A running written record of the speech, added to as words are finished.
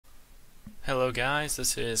Hello guys,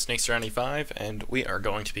 this is Snakester95 and we are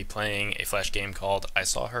going to be playing a Flash game called I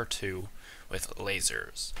Saw Her 2 with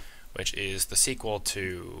Lasers, which is the sequel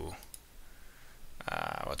to,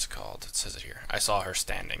 what's it called? It says it here. I Saw Her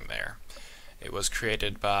Standing There. It was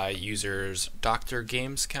created by users Dr.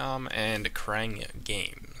 Gamescom and Krang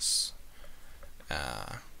Games.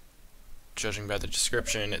 Judging by the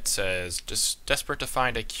description, it says, desperate to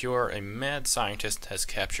find a cure, a mad scientist has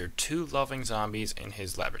captured 2 loving zombies in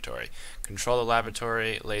his laboratory. Control the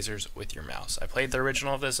laboratory lasers with your mouse. I played the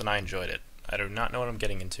original of this and I enjoyed it. I do not know what I'm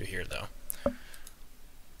getting into here, though.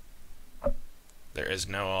 There is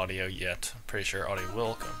no audio yet. I'm pretty sure audio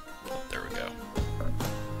will come. Oh, there we go.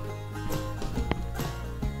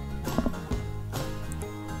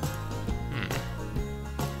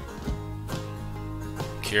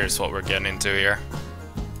 Here's what we're getting into here.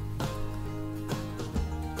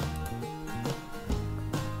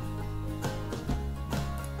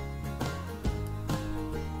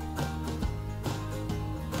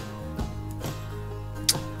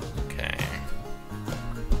 Okay.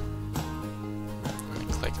 Let me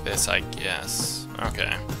click this, I guess.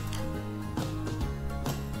 Okay.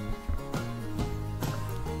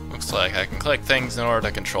 Looks like I can click things in order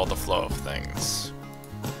to control the flow of things.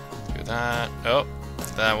 Do that. Oh.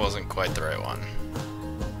 That wasn't quite the right one.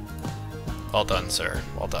 Well done, sir.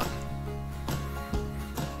 Well done.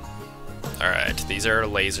 Alright, these are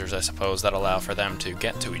lasers, I suppose, that allow for them to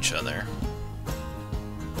get to each other.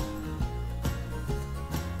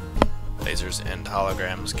 Lasers and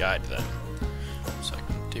holograms guide them. So I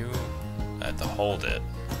can do... I have to hold it.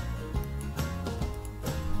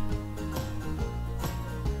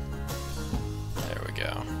 There we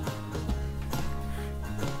go.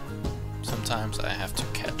 Sometimes I have to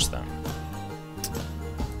catch them.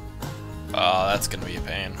 Oh, that's gonna be a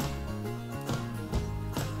pain.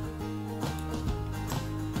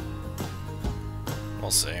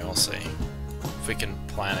 We'll see, we'll see. If we can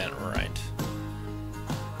plan it right.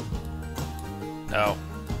 No.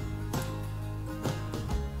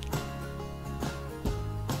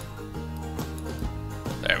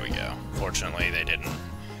 There we go. Fortunately, they didn't.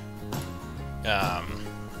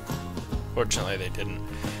 Fortunately, they didn't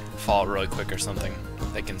fall really quick or something.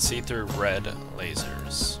 They can see through red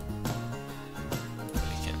lasers. But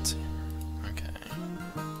you can't see. Okay.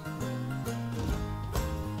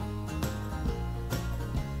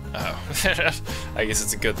 Oh. I guess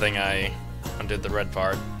it's a good thing I undid the red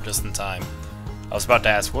part just in time. I was about to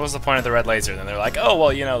ask, what was the point of the red laser? And then they're like, oh,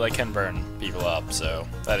 well, you know, they can burn people up, so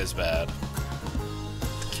that is bad.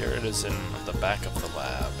 The curate is in the back of the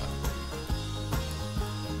lab.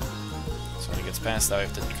 When it gets past that, we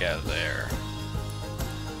have to get there.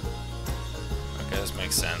 Okay, this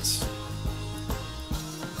makes sense.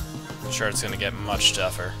 I'm sure it's gonna get much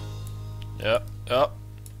tougher. Yep. Oh.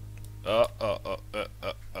 I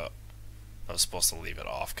was supposed to leave it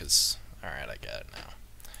off, because... Alright, I get it now.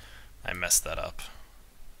 I messed that up.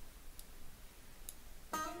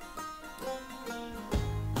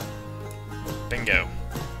 Bingo.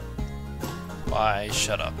 Why?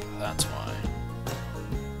 Shut up. That's why.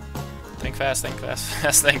 Think fast, think fast,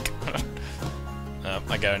 fast, think. Oh,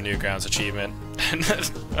 I got a Newgrounds achievement.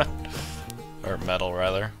 Or medal,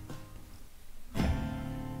 rather.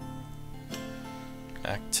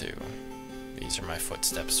 Act 2. These are my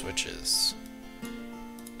footstep switches.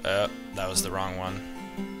 That was the wrong one.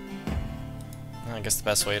 I guess the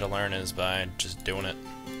best way to learn is by just doing it.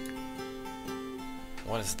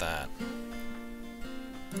 What is that?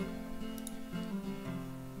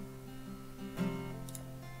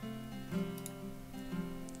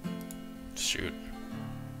 Shoot.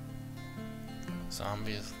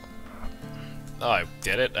 Zombies. Oh, I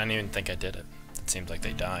did it? I didn't even think I did it. It seems like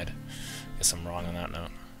they died. Guess I'm wrong on that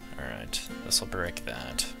note. Alright, this will break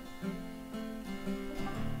that.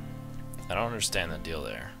 I don't understand the deal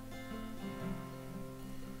there.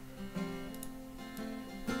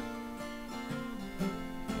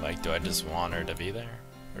 Like, do I just want her to be there?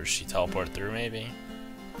 Or does she teleport through, maybe?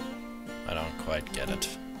 I don't quite get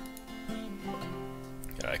it.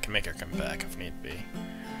 I can make her come back if need be.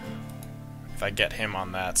 If I get him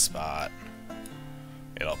on that spot,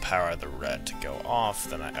 it'll power the red to go off,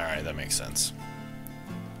 then alright, that makes sense.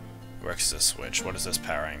 Works this switch. What is this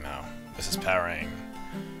powering now? This is powering...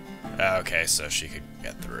 okay, so she could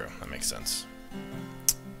get through. That makes sense.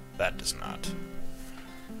 That does not.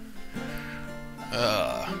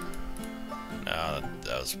 No,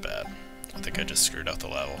 that was bad. I think I just screwed up the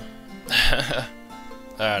level.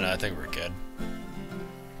 Alright, no, I think we're good.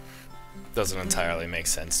 Doesn't entirely make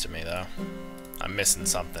sense to me, though. I'm missing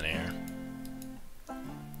something here.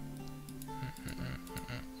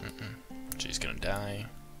 She's gonna die.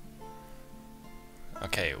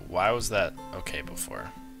 Okay, why was that okay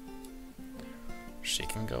before? She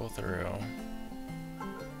can go through.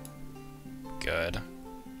 Good.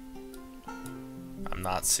 I'm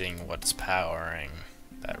not seeing what's powering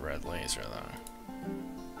that red laser, though.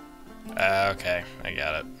 Okay, I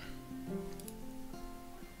got it.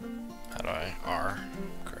 How do I... R.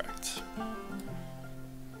 Correct.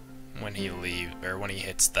 When he leaves, or when he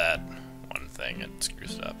hits that one thing, it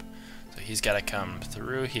screws it up. So he's got to come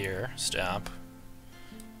through here, stop,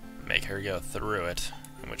 make her go through it,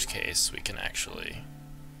 in which case we can actually...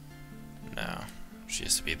 No. She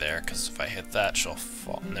has to be there, because if I hit that, she'll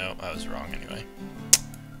fall. No, I was wrong anyway.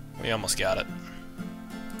 We almost got it.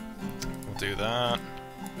 We'll do that.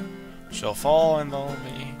 She'll fall and they'll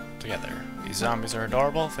be together. These zombies are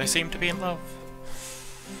adorable. They seem to be in love.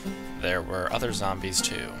 There were other zombies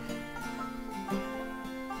too.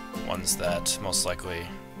 Ones that most likely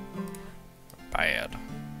bad.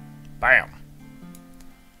 Bam!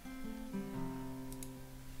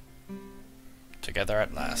 Together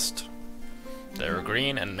at last. They were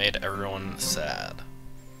green and made everyone sad.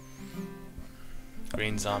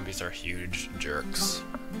 Green zombies are huge jerks.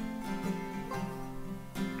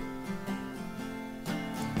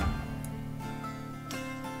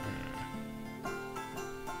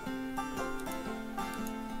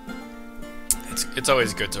 It's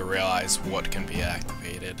always good to realize what can be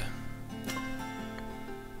activated.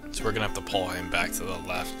 So we're gonna have to pull him back to the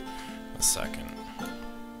left a second.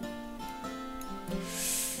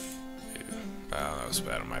 Oh, that was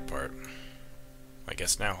bad on my part. I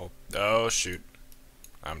guess now he'll... Oh, shoot.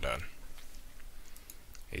 I'm done.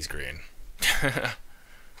 He's green.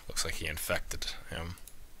 Looks like he infected him.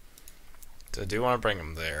 So I do want to bring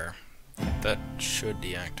him there. That should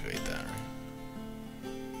deactivate that, right?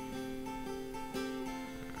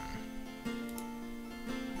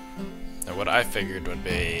 Now what I figured would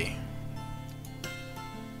be...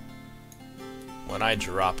 when I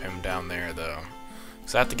drop him down there, though...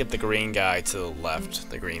 So I have to get the green guy to the left,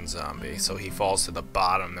 the green zombie, so he falls to the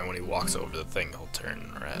bottom, then when he walks over the thing, he'll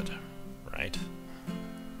turn red, right?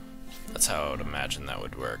 That's how I would imagine that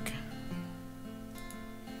would work.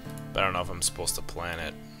 But I don't know if I'm supposed to plan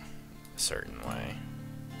it a certain way.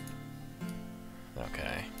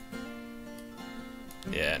 Okay.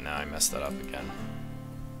 Yeah, now I messed that up again.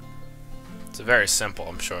 It's very simple,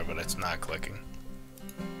 I'm sure, but it's not clicking.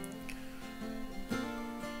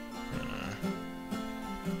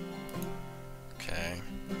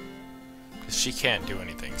 She can't do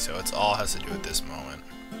anything, so it's all has to do at this moment.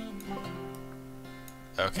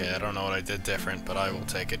 Okay, I don't know what I did different, but I will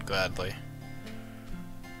take it gladly.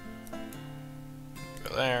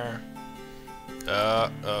 Go there.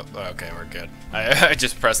 Okay, we're good. I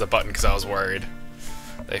just pressed the button because I was worried.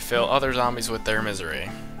 They fill other zombies with their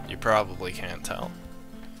misery. You probably can't tell.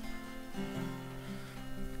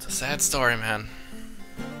 It's a sad story, man.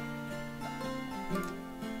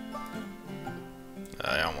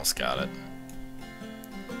 I almost got it.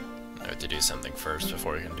 I have to do something first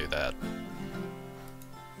before we can do that.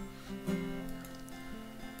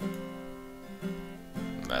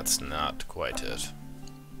 That's not quite it.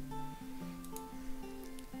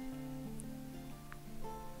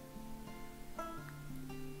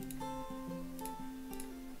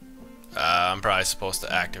 I'm probably supposed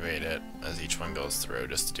to activate it as each one goes through,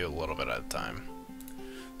 just to do a little bit at a time.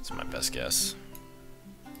 That's my best guess.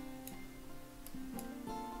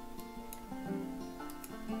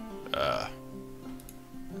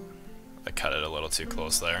 I cut it a little too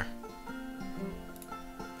close there.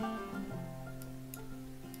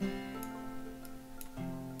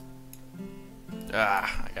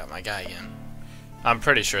 Ah, I got my guy again. I'm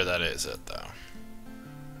pretty sure that is it, though.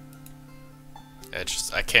 It's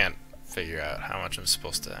just, I can't figure out how much I'm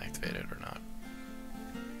supposed to activate it or not.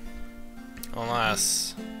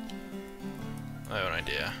 Unless... I have an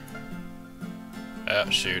idea. Oh,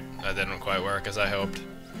 shoot. That didn't quite work as I hoped.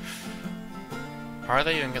 How are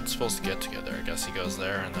they even supposed to get together? I guess he goes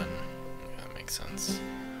there and then... Yeah, that makes sense.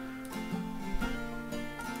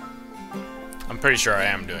 I'm pretty sure I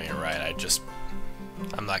am doing it right.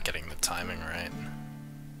 I'm not getting the timing right.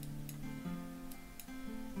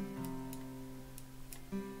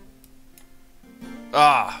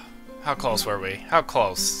 Ah! How close were we? How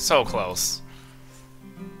close? So close.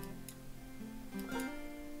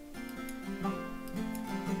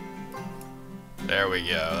 There we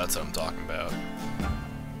go. That's what I'm talking about.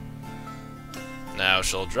 Now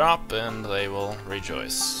she'll drop and they will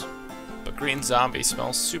rejoice. But green zombie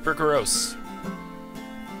smells super gross.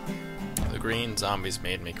 The green zombies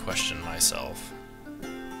made me question myself.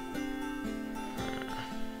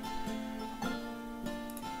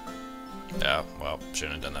 Oh, well,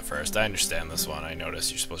 shouldn't have done that first. I understand this one. I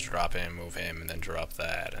noticed you're supposed to drop him, move him, and then drop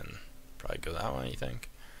that, and probably go that way, you think?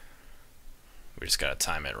 We just gotta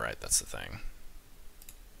time it right, that's the thing.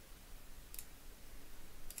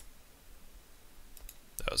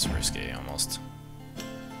 That was risky, almost.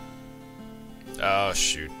 Oh,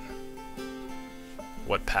 shoot.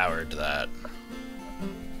 What powered that?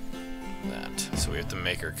 So we have to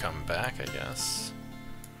make her come back, I guess.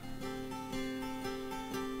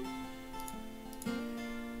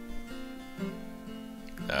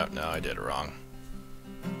 Oh, no, I did it wrong.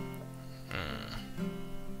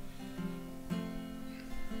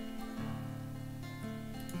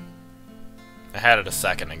 I had it a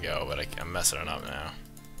second ago, but I'm messing it up now.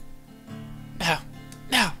 No!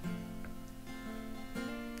 No!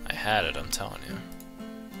 I had it, I'm telling you.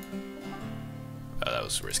 Oh, that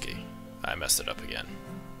was risky. I messed it up again.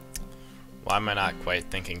 Why am I not quite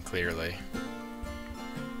thinking clearly?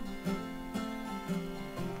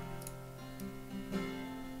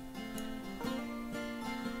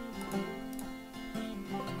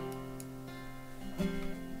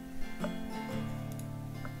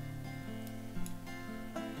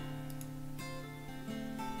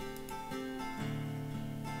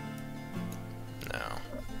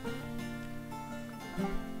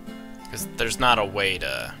 Because there's not a way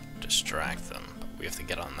to distract them, but we have to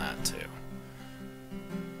get on that too.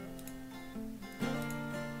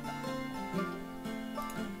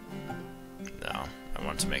 No, I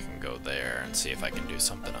want to make him go there and see if I can do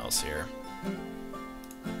something else here.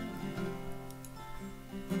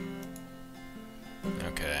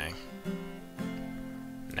 Okay.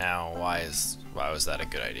 Now, why was that a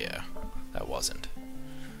good idea? That wasn't.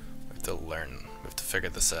 We have to learn, we have to figure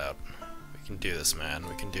this out. We can do this, man.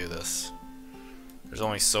 We can do this. There's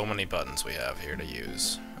only so many buttons we have here to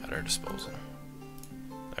use at our disposal.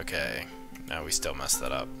 Okay, now we still messed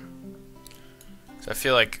that up. So I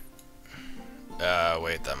feel like...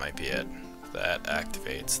 wait, that might be it. That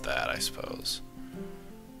activates that, I suppose.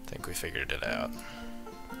 I think we figured it out.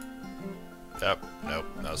 Yep, nope,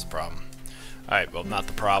 that was the problem. Alright, well, not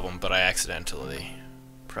the problem, but I accidentally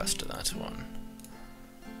pressed that one.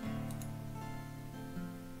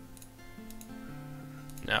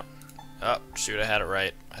 No. Oh, shoot, I had it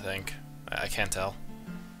right, I think. I can't tell.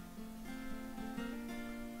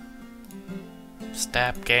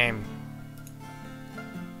 Stop game.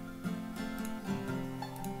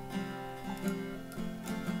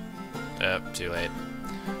 Too late.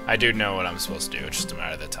 I do know what I'm supposed to do, it's just a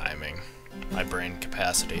matter of the timing. My brain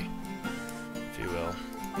capacity, if you will.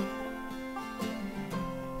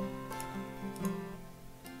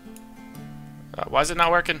 Why is it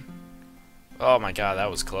not working? Oh my god,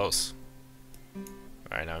 that was close.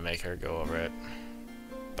 Alright, now make her go over it.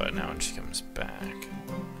 But now when she comes back...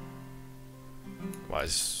 Why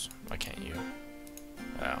can't you?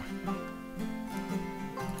 Oh.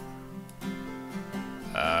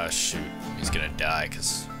 Shoot. He's gonna die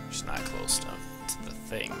because she's not close enough to the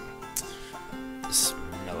thing. The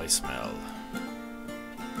smelly smell.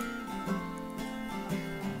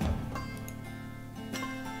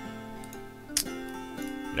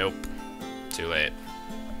 Nope. Too late.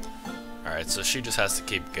 Alright, so she just has to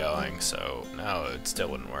keep going, so no, it still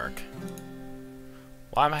wouldn't work.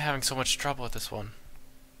 Why am I having so much trouble with this one?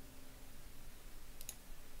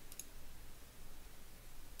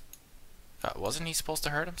 Wasn't he supposed to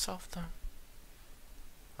hurt himself, though?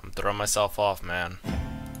 I'm throwing myself off, man.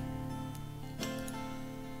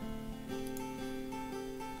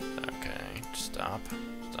 Okay, stop.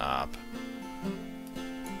 Stop.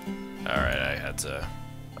 Alright,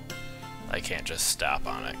 I can't just stop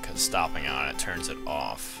on it, because stopping on it turns it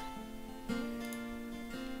off.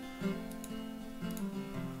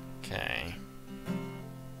 Okay.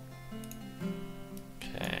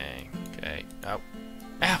 Okay. Oh.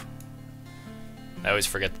 Ow! I always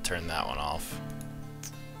forget to turn that one off.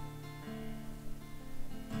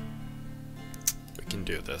 We can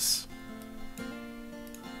do this.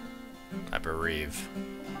 I bereave.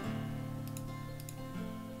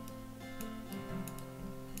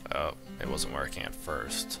 Oh, it wasn't working at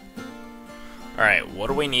first. Alright, what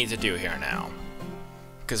do we need to do here now?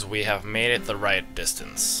 Because we have made it the right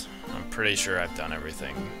distance. I'm pretty sure I've done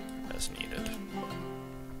everything as needed.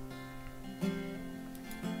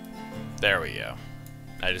 There we go.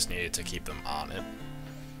 I just needed to keep them on it.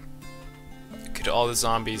 Could all the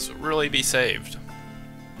zombies really be saved?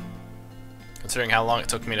 Considering how long it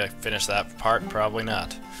took me to finish that part, probably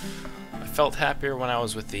not. I felt happier when I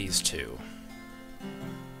was with these two.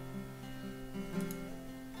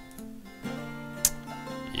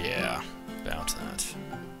 Yeah, about that.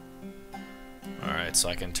 Alright, so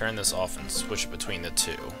I can turn this off and switch between the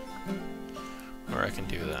two. Or I can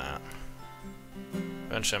do that.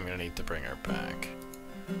 Eventually I'm gonna need to bring her back.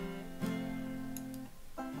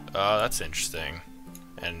 Oh, that's interesting.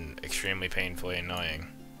 And extremely painfully annoying.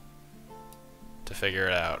 To figure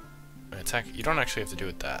it out. You don't actually have to do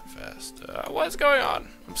it that fast. What is going on?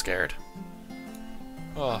 I'm scared.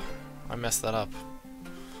 Oh, I messed that up.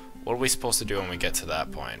 What are we supposed to do when we get to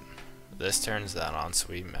that point? This turns that on, so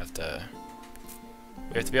we have to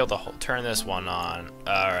be able to turn this one on.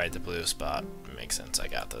 Alright, the blue spot. Makes sense, I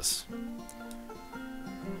got this.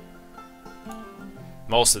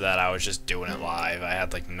 Most of that I was just doing it live. I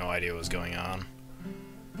had like no idea what was going on.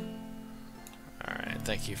 Alright,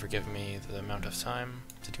 thank you for giving me the amount of time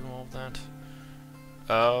to do all of that.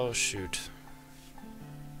 Oh, shoot.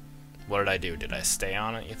 What did I do? Did I stay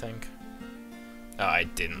on it, you think? Oh, I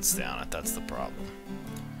didn't stay on it. That's the problem.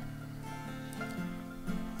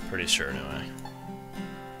 Pretty sure, anyway.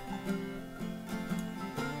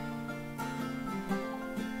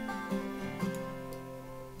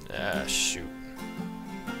 Shoot.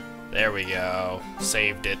 There we go.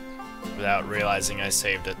 Saved it. Without realizing I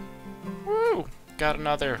saved it. Woo! Got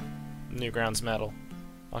another Newgrounds medal.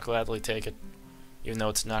 I'll gladly take it. Even though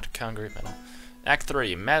it's not a concrete medal. Act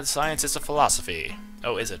 3. Mad Science is a Philosophy.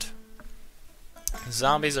 Oh, is it?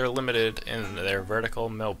 Zombies are limited in their vertical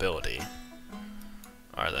mobility.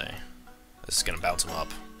 Are they? This is gonna bounce them up.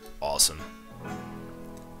 Awesome.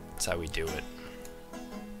 That's how we do it.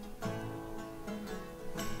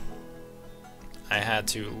 I had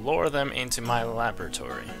to lure them into my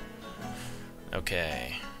laboratory.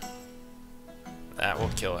 Okay. That will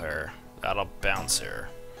kill her. That'll bounce her,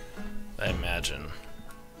 I imagine.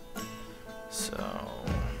 So...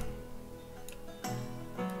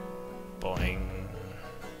 boing.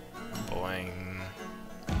 Boing.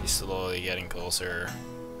 He's slowly getting closer.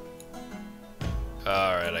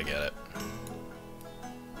 Alright, I get it.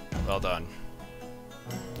 Well done.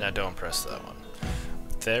 Now don't press that one.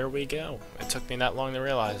 There we go. It took me that long to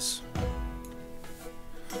realize.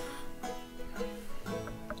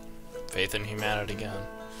 Faith in humanity again.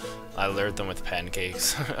 I lured them with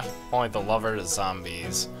pancakes. Only the lover to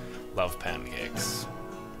zombies love pancakes.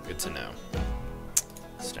 Good to know.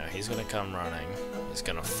 So now he's gonna come running. He's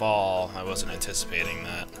gonna fall. I wasn't anticipating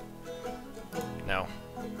that. No.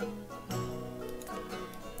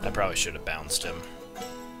 I probably should have bounced him.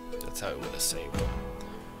 That's how it would have saved him.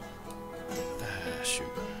 Shoot.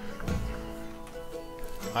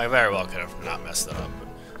 I very well could have not messed that up, but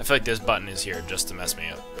I feel like this button is here just to mess me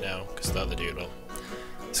up. No, because the other dude will.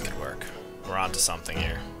 This could work. We're on to something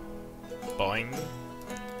here. Boing.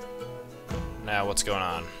 Now, what's going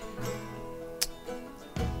on?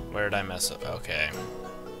 Where did I mess up? Okay.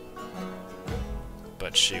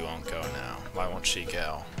 But she won't go now. Why won't she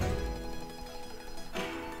go?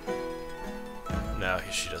 No,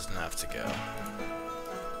 she doesn't have to go.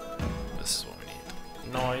 This is what we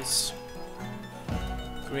need. Noise.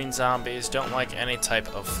 Green zombies don't like any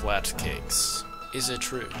type of flat cakes. Is it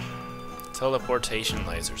true? Teleportation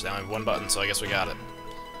lasers. Now I have one button, so I guess we got it.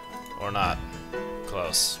 Or not.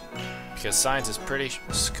 Close. Because science is pretty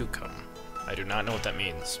skookum. I do not know what that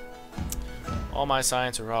means. All my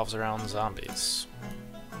science revolves around zombies.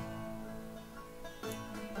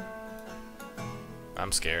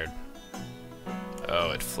 I'm scared.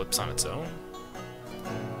 Oh, it flips on its own?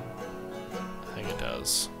 I think it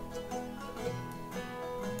does.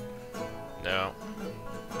 No.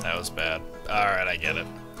 That was bad. Alright, I get it.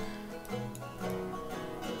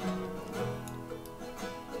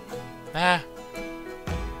 Ah!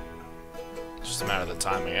 It's just a matter of the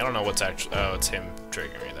timing. I don't know what's actually... Oh, it's him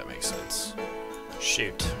triggering me. That makes sense.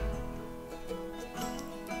 Shoot.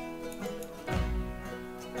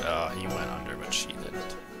 Oh, he went under, but she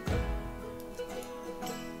didn't.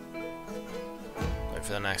 Wait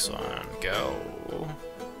for the next one. Go.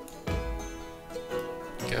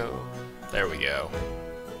 Go. There we go.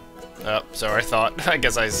 Oh, sorry, I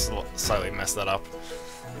guess I slightly messed that up.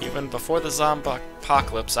 Even before the zombie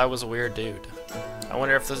apocalypse, I was a weird dude. I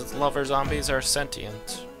wonder if the lover zombies are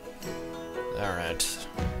sentient. Alright.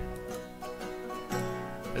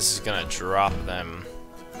 This is gonna drop them.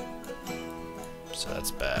 So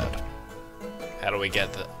that's bad. How do we get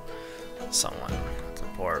someone to the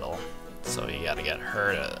portal? So you gotta get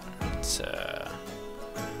her to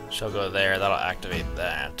she'll go there, that'll activate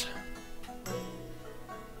that.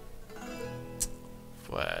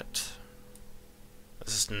 What?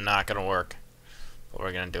 This is not gonna work. But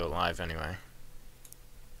we're gonna do it live anyway.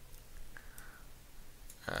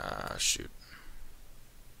 Shoot.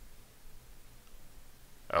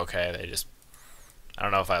 Okay, they just... I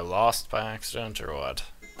don't know if I lost by accident or what.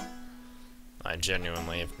 I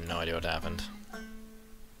genuinely have no idea what happened.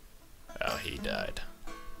 Oh, he died.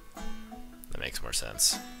 That makes more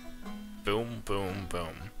sense. Boom, boom,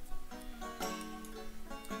 boom.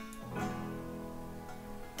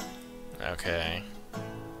 Okay.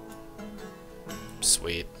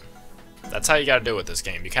 Sweet. That's how you gotta do it with this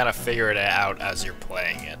game. You kind of figure it out as you're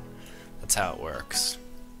playing it. That's how it works.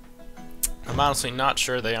 I'm honestly not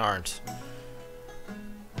sure they aren't.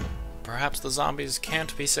 Perhaps the zombies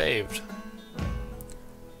can't be saved.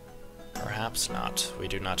 Perhaps not. We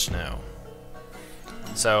do not know.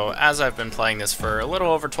 So, as I've been playing this for a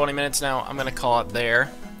little over 20 minutes now, I'm going to call it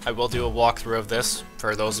there. I will do a walkthrough of this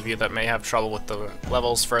for those of you that may have trouble with the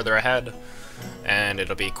levels further ahead. And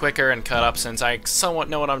it'll be quicker and cut up since I somewhat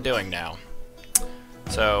know what I'm doing now.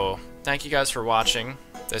 So, thank you guys for watching.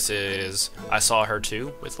 This is I Saw Her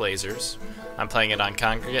 2 with lasers. I'm playing it on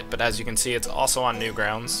Congregate, but as you can see, it's also on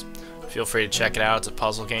Newgrounds. Feel free to check it out. It's a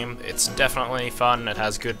puzzle game. It's definitely fun. It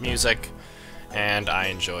has good music, and I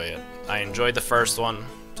enjoy it. I enjoyed the first one,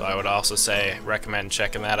 so I would also say recommend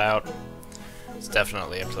checking that out. It's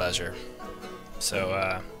definitely a pleasure.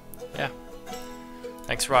 So, yeah.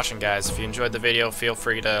 Thanks for watching, guys. If you enjoyed the video, feel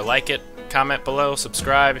free to like it, comment below,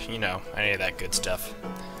 subscribe, you know, any of that good stuff.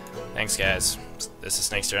 Thanks, guys. This is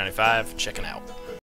Snakester95, checking out.